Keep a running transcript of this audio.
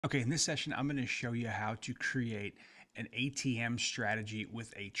Okay, in this session, I'm going to show you how to create an ATM strategy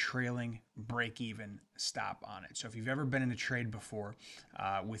with a trailing break-even stop on it. So if you've ever been in a trade before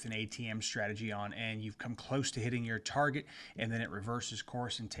with an ATM strategy on and you've come close to hitting your target and then it reverses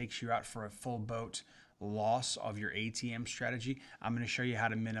course and takes you out for a full boat loss of your ATM strategy, I'm going to show you how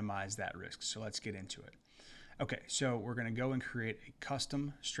to minimize that risk. So let's get into it. Okay, so we're going to go and create a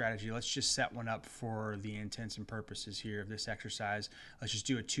custom strategy. Let's just set one up for the intents and purposes here of this exercise. Let's just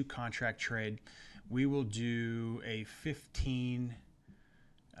do a 2 contract trade. We will do a 15,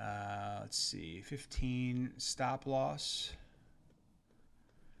 15 stop loss.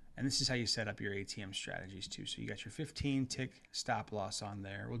 And this is how you set up your ATM strategies too. So you got your 15 tick stop loss on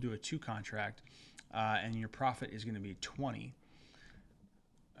there. We'll do a 2 contract and your profit is going to be 20.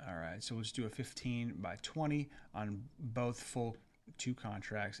 All right, so let's do a 15 by 20 on both full 2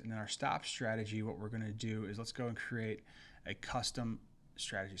 contracts. And then our stop strategy, what we're going to do is let's go and create a custom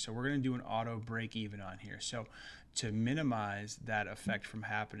strategy. So we're going to do an auto break even on here. So to minimize that effect from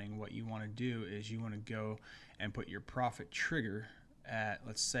happening, what you want to do is you want to go and put your profit trigger at,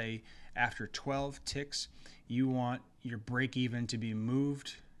 let's say, after 12 ticks, you want your break even to be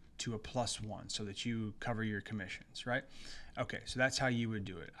moved to a +1 so that you cover your commissions, right? Okay, so that's how you would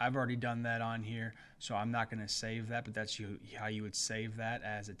do it. I've already done that on here, so I'm not going to save that, but that's how you would save that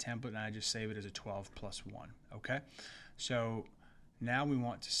as a template, and I just save it as a 12 + 1, okay? So now we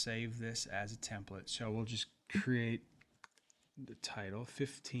want to save this as a template, so we'll just create the title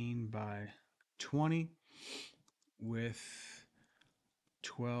 15 by 20 with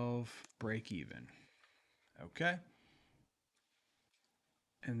 12 break even, okay?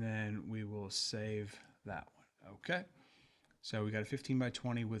 And then we will save that one, okay? So we got a 15 by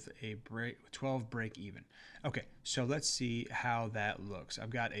 20 with a 12 break even. Okay, so let's see how that looks. I've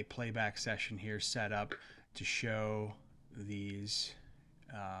got a playback session here set up to show these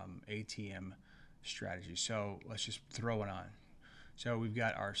ATM strategies. So let's just throw it on. So we've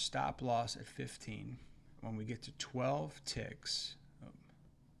got our stop loss at 15. When we get to 12 ticks,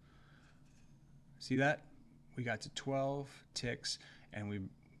 see that? We got to 12 ticks and we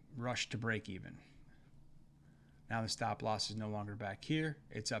rushed to break even. Now the stop loss is no longer back here,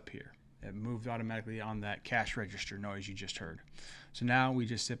 it's up here. It moved automatically on that cash register noise you just heard. So now we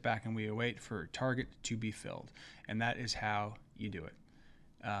just sit back and we await for target to be filled. And that is how you do it.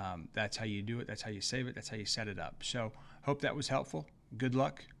 That's how you do it, that's how you save it, that's how you set it up. So hope that was helpful. Good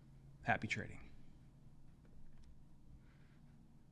luck, happy trading.